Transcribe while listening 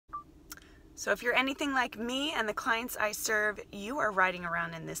So if you're anything like me and the clients I serve, you are riding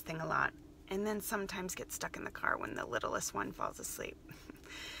around in this thing a lot and then sometimes get stuck in the car when the littlest one falls asleep.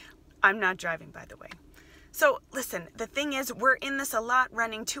 I'm not driving, by the way. So listen, the thing is, we're in this a lot,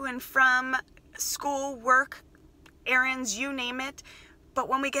 running to and from school, work, errands, you name it. But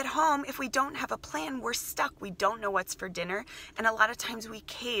when we get home, if we don't have a plan, we're stuck. We don't know what's for dinner. And a lot of times we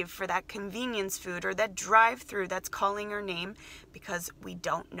cave for that convenience food or that drive-through that's calling our name because we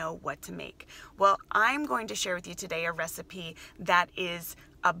don't know what to make. Well, I'm going to share with you today a recipe that is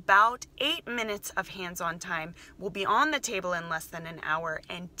about 8 minutes of hands-on time, will be on the table in less than an hour,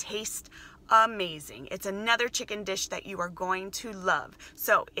 and taste amazing. It's another chicken dish that you are going to love.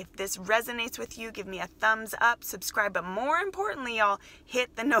 So if this resonates with you, give me a thumbs up, subscribe, but more importantly, y'all,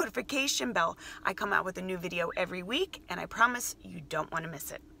 hit the notification bell. I come out with a new video every week, and I promise you don't want to miss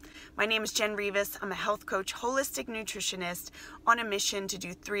it. My name is Jen Rivas. I'm a health coach, holistic nutritionist on a mission to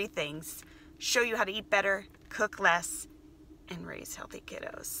do 3 things: show you how to eat better, cook less, and raise healthy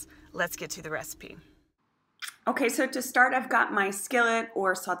kiddos. Let's get to the recipe. Okay, so to start, I've got my skillet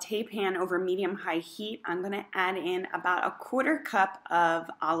or saute pan over medium-high heat. I'm going to add in about a 1/4 cup of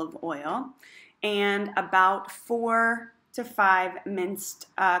olive oil and about 4 to 5 minced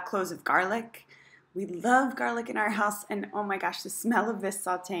cloves of garlic. We love garlic in our house, and oh my gosh, the smell of this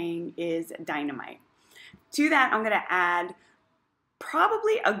sauteing is dynamite. To that, I'm going to add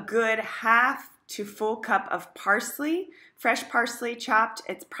probably a good 1/2 to full cup of parsley, fresh parsley chopped.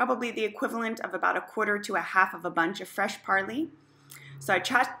 It's probably the equivalent of about a 1/4 to a 1/2 of a bunch of fresh parsley. So I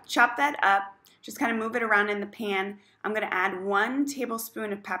chop that up, just kind of move it around in the pan. I'm going to add 1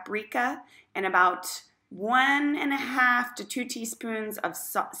 tablespoon of paprika and about 1.5 to 2 teaspoons of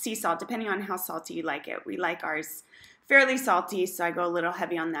sea salt, depending on how salty you like it. We like ours fairly salty, so I go a little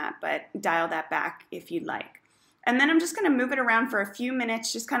heavy on that, but dial that back if you'd like. And then I'm just going to move it around for a few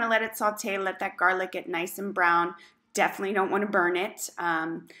minutes, just kind of let it saute, let that garlic get nice and brown. Definitely don't want to burn it,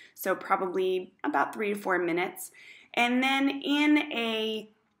 so probably about 3 to 4 minutes. And then in a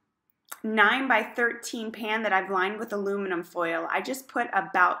 9 by 13 pan that I've lined with aluminum foil, I just put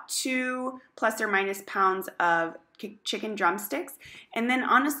about 2 plus or minus pounds of chicken drumsticks. And then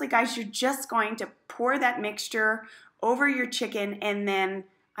honestly, guys, you're just going to pour that mixture over your chicken, and then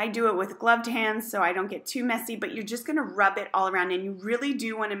I do it with gloved hands so I don't get too messy, but you're just going to rub it all around, and you really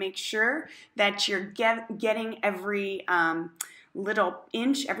do want to make sure that you're getting every little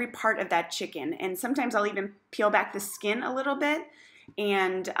inch, every part of that chicken. And sometimes I'll even peel back the skin a little bit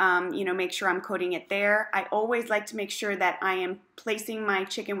and you know, make sure I'm coating it there. I always like to make sure that I am placing my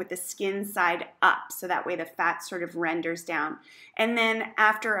chicken with the skin side up, so that way the fat sort of renders down. And then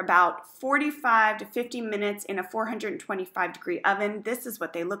after about 45 to 50 minutes in a 425-degree oven, this is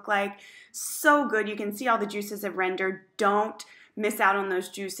what they look like. So good. You can see all the juices have rendered. Don't miss out on those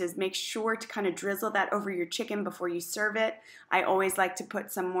juices. Make sure to kind of drizzle that over your chicken before you serve it. I always like to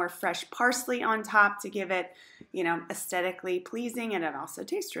put some more fresh parsley on top to give it, you know, aesthetically pleasing, and it also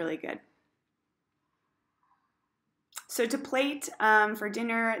tastes really good. So to plate for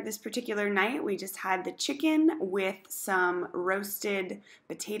dinner this particular night, we just had the chicken with some roasted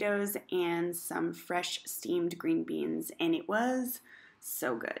potatoes and some fresh steamed green beans, and it was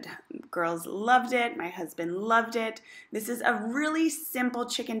so good. Girls loved it. My husband loved it. This is a really simple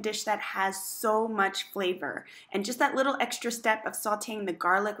chicken dish that has so much flavor. And just that little extra step of sauteing the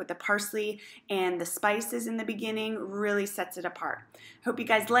garlic with the parsley and the spices in the beginning really sets it apart. Hope you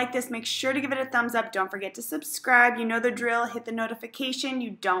guys like this. Make sure to give it a thumbs up. Don't forget to subscribe. You know the drill. Hit the notification.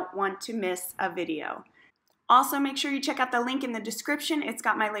 You don't want to miss a video. Also, make sure you check out the link in the description. It's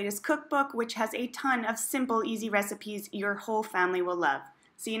got my latest cookbook, which has a ton of simple, easy recipes your whole family will love.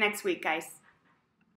 See you next week, guys.